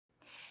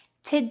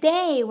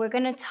Today, we're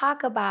going to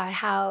talk about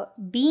how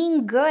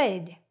being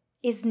good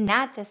is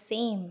not the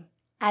same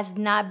as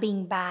not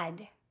being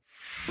bad.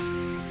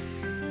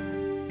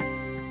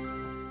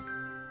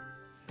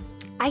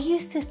 I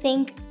used to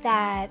think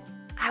that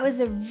I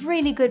was a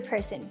really good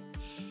person.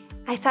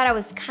 I thought I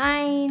was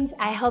kind,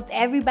 I helped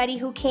everybody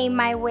who came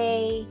my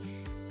way,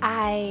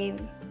 I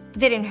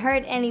didn't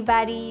hurt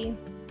anybody.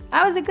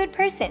 I was a good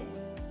person.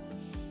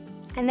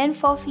 And then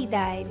Fofi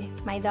died,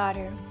 my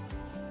daughter.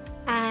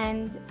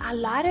 And a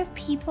lot of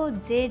people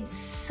did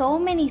so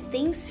many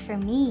things for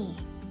me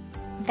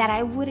that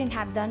I wouldn't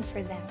have done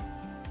for them.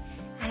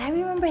 And I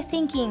remember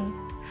thinking,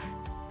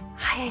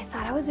 I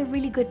thought I was a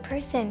really good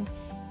person,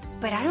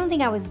 but I don't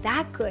think I was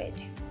that good.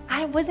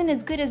 I wasn't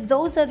as good as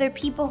those other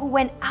people who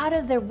went out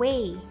of their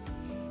way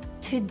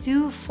to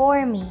do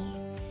for me.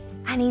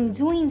 And in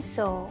doing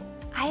so,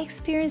 I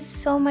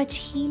experienced so much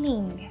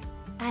healing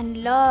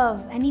and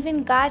love and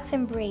even God's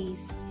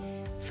embrace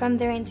from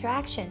their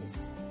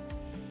interactions.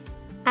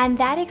 And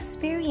that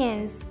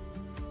experience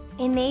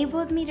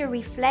enabled me to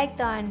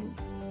reflect on,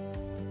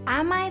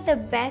 am I the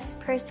best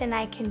person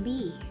I can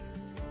be?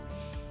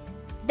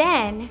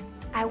 Then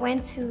I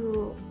went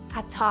to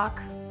a talk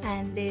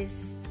and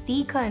this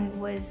deacon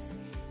was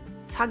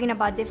talking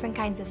about different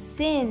kinds of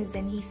sins,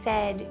 and he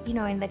said, you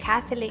know, in the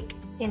Catholic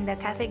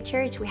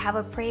Church, we have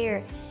a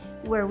prayer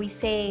where we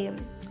say,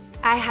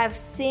 I have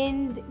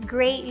sinned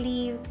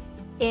greatly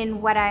in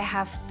what I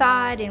have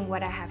thought, in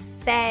what I have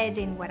said,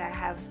 in what I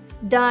have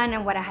done,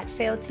 and what I had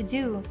failed to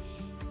do.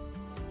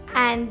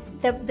 And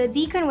the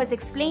deacon was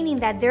explaining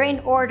that they're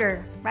in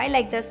order, right?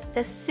 Like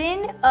the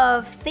sin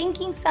of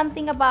thinking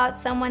something about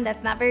someone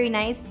that's not very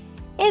nice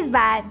is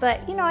bad,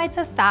 but you know, it's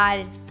a thought,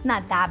 it's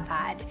not that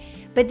bad.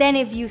 But then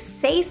if you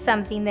say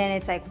something, then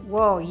it's like,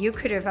 whoa, you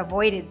could have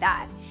avoided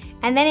that.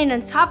 And then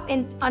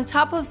on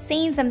top of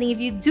saying something,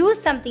 if you do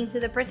something to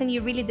the person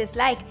you really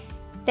dislike,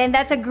 then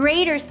that's a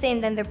greater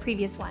sin than the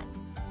previous one.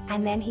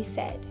 And then he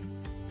said,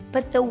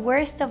 but the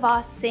worst of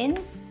all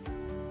sins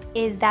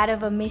is that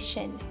of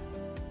omission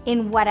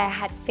in what I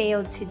had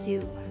failed to do.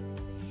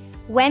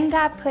 When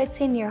God puts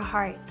in your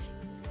heart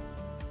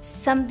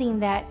something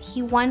that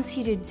He wants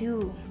you to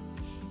do,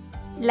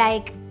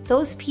 like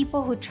those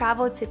people who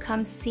traveled to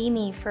come see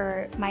me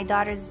for my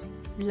daughter's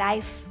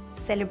life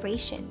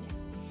celebration,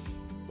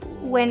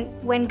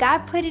 when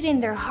God put it in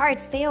their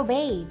hearts, they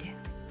obeyed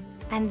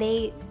and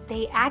they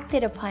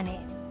acted upon it,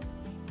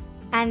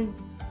 and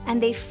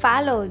they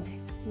followed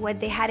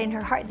what they had in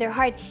their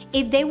heart.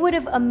 If they would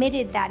have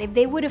omitted that, if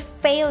they would have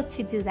failed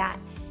to do that,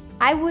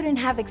 I wouldn't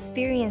have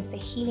experienced the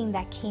healing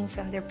that came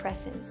from their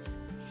presence.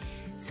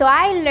 So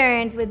I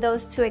learned with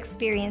those two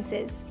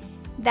experiences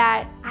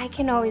that I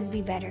can always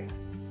be better.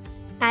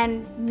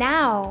 And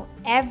now,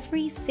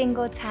 every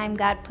single time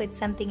God puts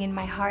something in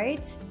my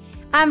heart,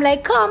 I'm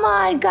like, come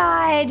on,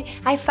 God.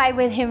 I fight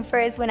with Him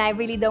first when I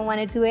really don't want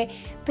to do it.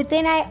 But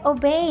then I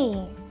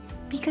obey,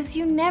 because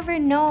you never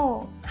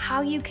know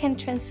how you can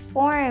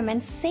transform and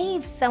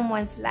save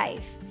someone's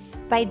life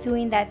by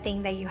doing that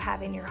thing that you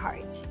have in your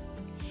heart.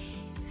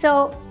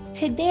 So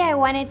today I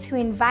wanted to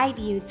invite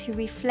you to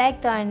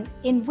reflect on,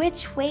 in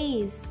which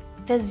ways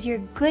does your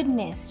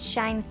goodness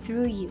shine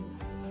through you?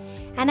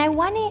 And I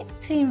wanted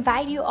to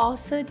invite you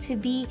also to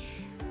be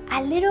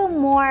a little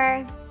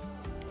more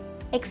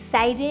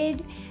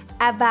excited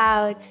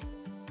about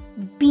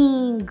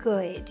being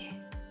good,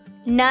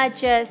 not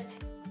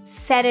just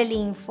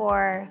settling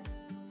for,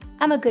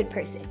 I'm a good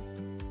person,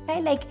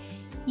 right? Like,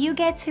 you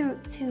get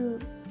to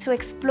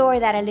explore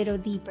that a little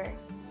deeper.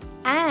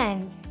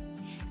 And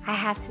I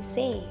have to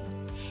say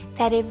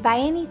that if by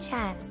any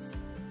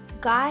chance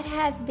God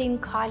has been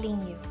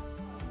calling you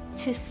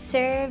to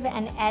serve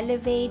and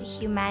elevate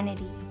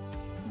humanity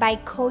by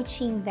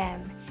coaching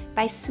them,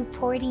 by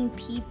supporting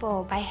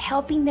people, by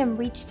helping them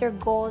reach their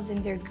goals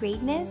and their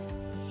greatness,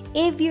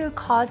 if you're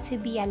called to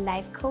be a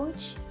life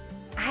coach,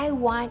 I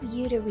want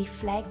you to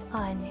reflect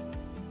on,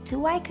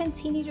 do I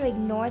continue to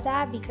ignore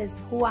that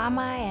because who am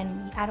I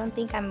and I don't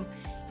think I'm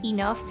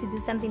enough to do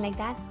something like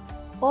that?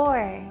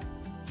 Or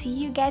do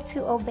you get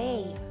to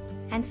obey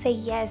and say,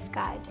 yes,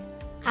 God,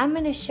 I'm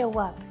going to show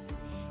up,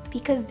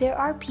 because there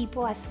are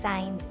people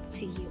assigned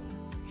to you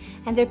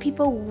and there are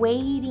people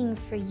waiting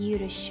for you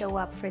to show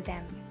up for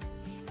them.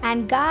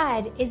 And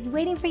God is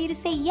waiting for you to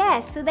say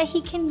yes so that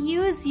He can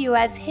use you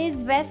as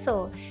His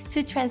vessel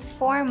to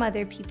transform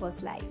other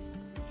people's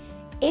lives.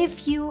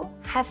 If you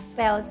have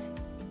felt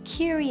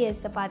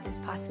curious about this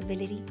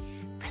possibility,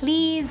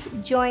 please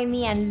join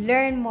me and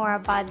learn more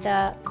about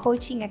the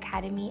Coaching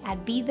Academy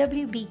at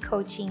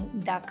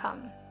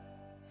bwbcoaching.com.